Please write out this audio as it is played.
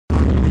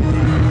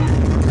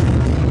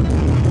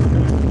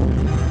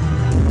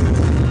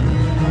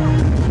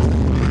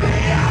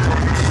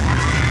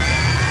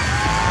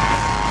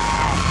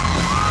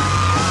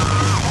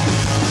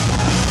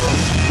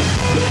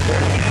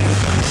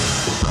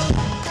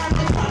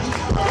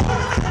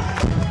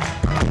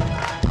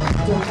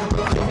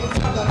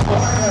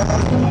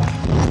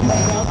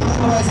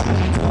Social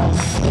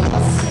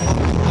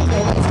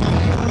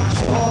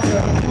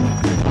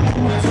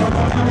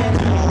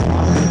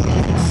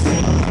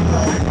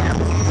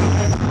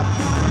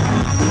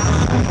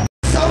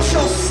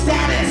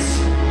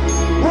status.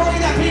 Worry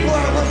that people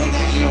are looking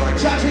at you or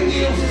judging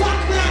you.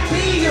 Fuck that,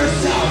 be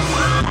yourself.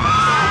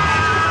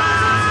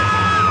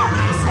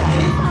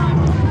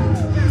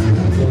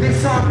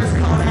 This song is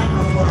called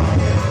Amplified.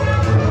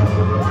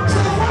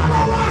 So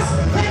follow us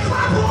and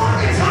clap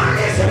along as hard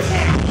as you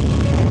can.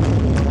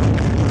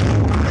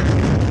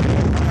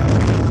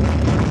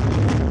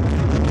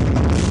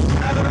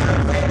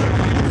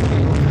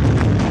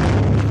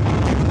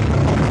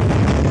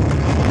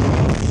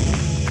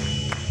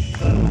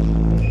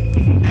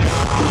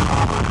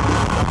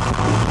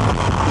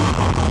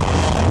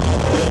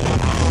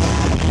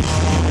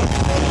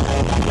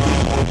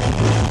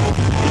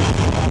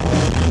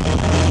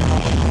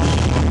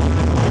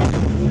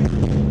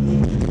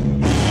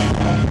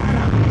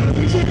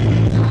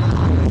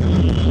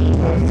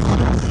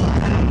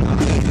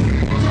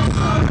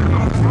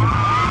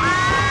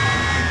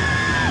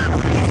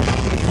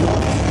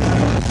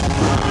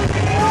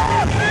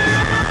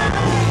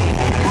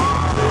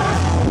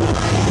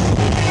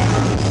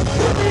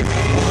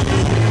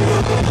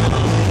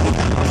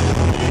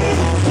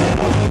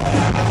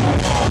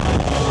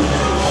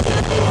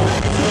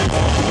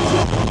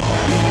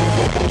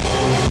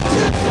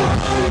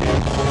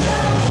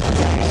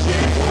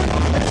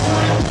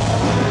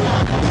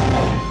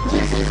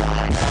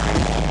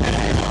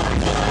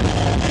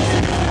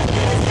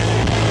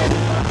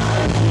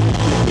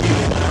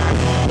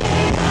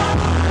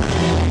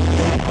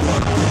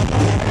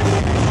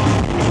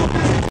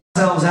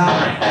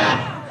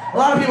 A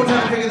lot of people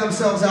try to figure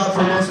themselves out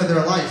for most of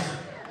their life.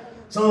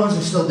 Some of us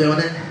are still doing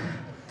it.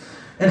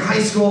 In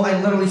high school, I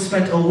literally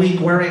spent a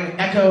week wearing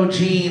Echo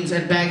jeans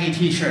and baggy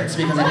t-shirts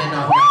because I didn't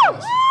know who I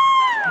was.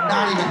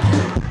 Not even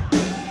kidding.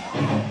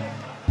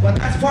 But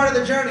that's part of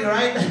the journey,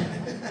 right?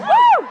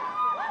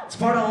 It's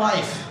part of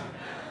life.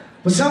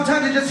 But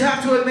sometimes you just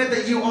have to admit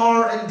that you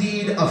are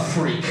indeed a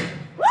freak.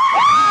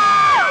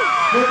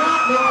 We're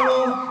not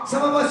normal.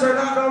 Some of us are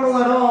not normal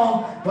at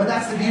all, but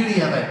that's the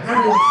beauty of it.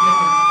 Everyone's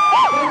different.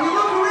 But if you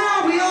look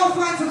around, we all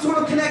find some sort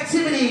of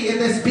connectivity in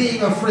this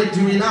being a freak,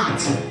 do we not?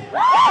 So the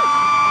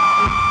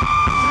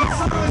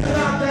song is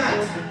about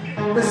that.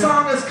 The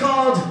song is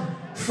called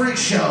Freak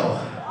Show.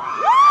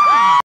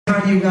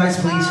 Turn you guys,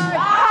 please.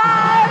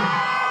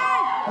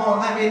 Oh,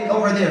 I mean,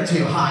 over there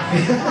too. Hi.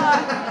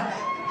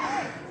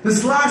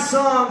 This last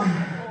song,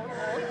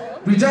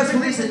 we just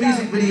released a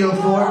music video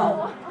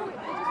for.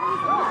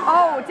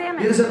 Oh, damn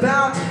it.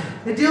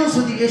 It deals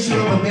with the issue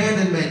of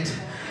abandonment.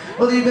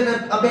 Whether you've been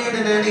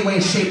abandoned in any way,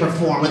 shape, or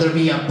form, whether it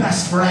be a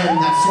best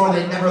friend that swore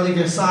they'd never leave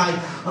your side,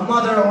 a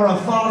mother or a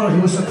father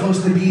who was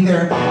supposed to be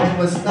there and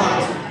was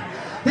not.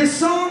 This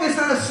song is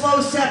not a slow,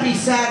 sappy,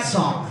 sad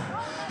song.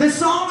 This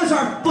song is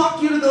our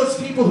fuck you to those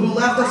people who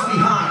left us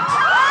behind.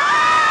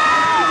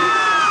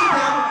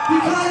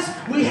 Because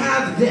we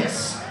have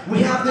this.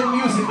 We have the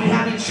music, we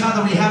have each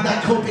other, we have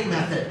that coping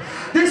method.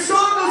 This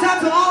song goes out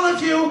to all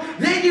of you.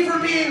 Thank you for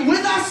being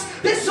with us.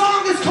 This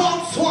song is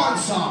called Swan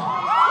Song.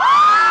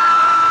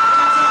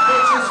 What's up,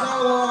 bitches?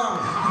 Follow along.